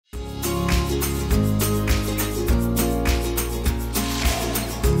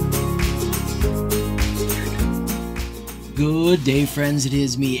Good day, friends. It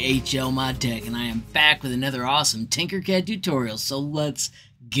is me, HLModTech, and I am back with another awesome Tinkercad tutorial, so let's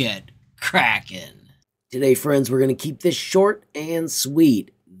get cracking. Today, friends, we're going to keep this short and sweet.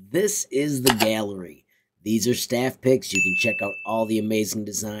 This is the gallery. These are staff picks. You can check out all the amazing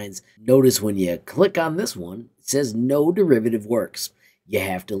designs. Notice when you click on this one, it says no derivative works. You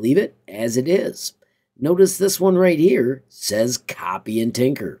have to leave it as it is. Notice this one right here says copy and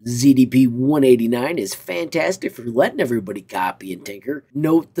tinker. ZDP 189 is fantastic for letting everybody copy and tinker.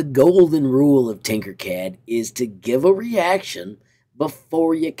 Note the golden rule of Tinkercad is to give a reaction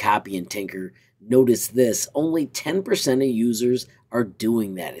before you copy and tinker. Notice this, only 10% of users are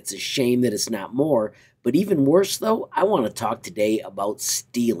doing that. It's a shame that it's not more, but even worse though, I want to talk today about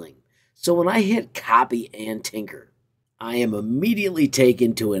stealing. So when I hit copy and tinker, I am immediately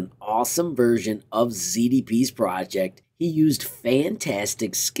taken to an awesome version of ZDP's project. He used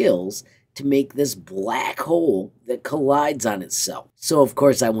fantastic skills to make this black hole that collides on itself. So of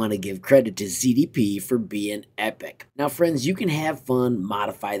course I want to give credit to ZDP for being epic. Now friends, you can have fun,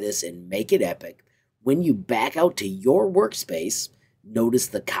 modify this, and make it epic. When you back out to your workspace, notice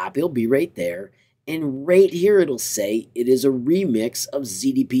the copy will be right there. And right here it'll say it is a remix of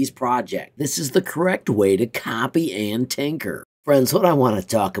ZDP's project. This is the correct way to copy and tinker. Friends, what I want to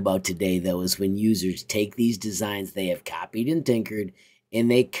talk about today though is when users take these designs they have copied and tinkered and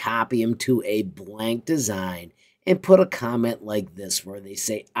they copy them to a blank design and put a comment like this where they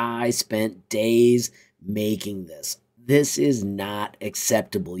say, I spent days making this. This is not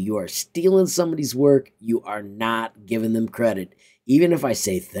acceptable. You are stealing somebody's work. You are not giving them credit. Even if I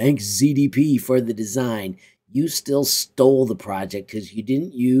say, thanks ZDP for the design, you still stole the project because you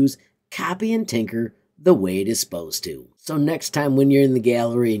didn't use copy and tinker the way it is supposed to. So next time when you're in the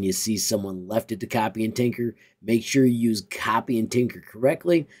gallery and you see someone left it to copy and tinker, make sure you use copy and tinker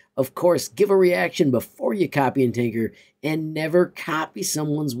correctly. Of course, give a reaction before you copy and tinker, and never copy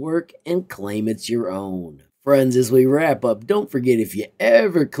someone's work and claim it's your own. Friends, as we wrap up, don't forget if you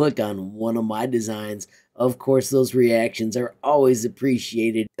ever click on one of my designs, of course, those reactions are always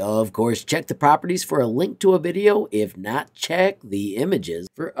appreciated. Of course, check the properties for a link to a video. If not, check the images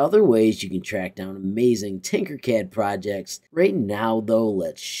for other ways you can track down amazing Tinkercad projects. Right now, though,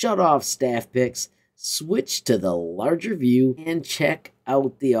 let's shut off staff picks, switch to the larger view, and check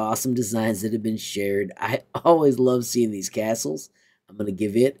out the awesome designs that have been shared. I always love seeing these castles. I'm going to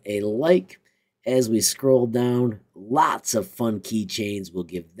give it a like. As we scroll down, lots of fun keychains. We'll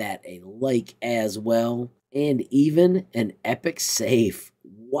give that a like as well. And even an epic safe.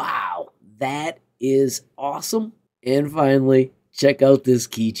 Wow, that is awesome. And finally, check out this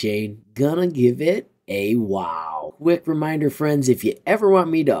keychain. Gonna give it a wow. Quick reminder, friends, if you ever want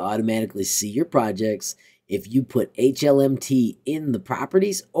me to automatically see your projects, if you put HLMT in the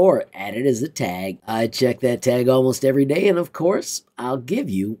properties or add it as a tag, I check that tag almost every day, and of course, I'll give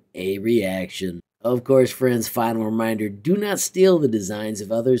you a reaction. Of course, friends, final reminder, do not steal the designs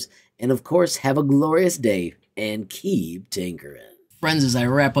of others, and of course, have a glorious day, and keep tinkering. Friends, as I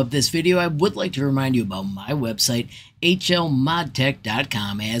wrap up this video, I would like to remind you about my website,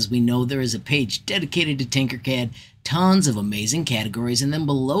 HLModTech.com. As we know, there is a page dedicated to Tinkercad, tons of amazing categories, and then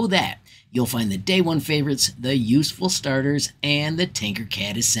below that, you'll find the Day 1 favorites, the useful starters, and the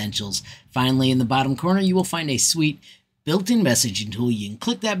Tinkercad essentials. Finally, in the bottom corner, you will find a sweet built-in messaging tool. You can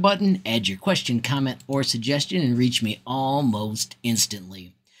click that button, add your question, comment, or suggestion, and reach me almost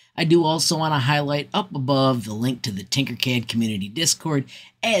instantly. I do also want to highlight up above the link to the Tinkercad community Discord.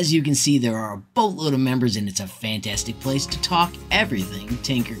 As you can see, there are a boatload of members, and it's a fantastic place to talk everything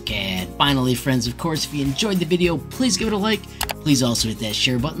Tinkercad. Finally, friends, of course, if you enjoyed the video, please give it a like. Please also hit that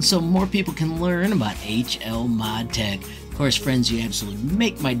share button so more people can learn about HLModTech. Of course, friends, you absolutely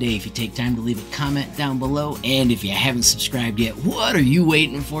make my day if you take time to leave a comment down below. And if you haven't subscribed yet, what are you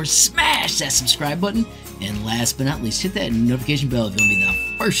waiting for? Smash that subscribe button. And last but not least, hit that notification bell if you want to be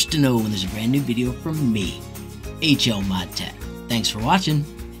the first to know when there's a brand new video from me, HLModTech. Thanks for watching.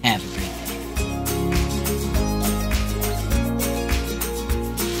 Have a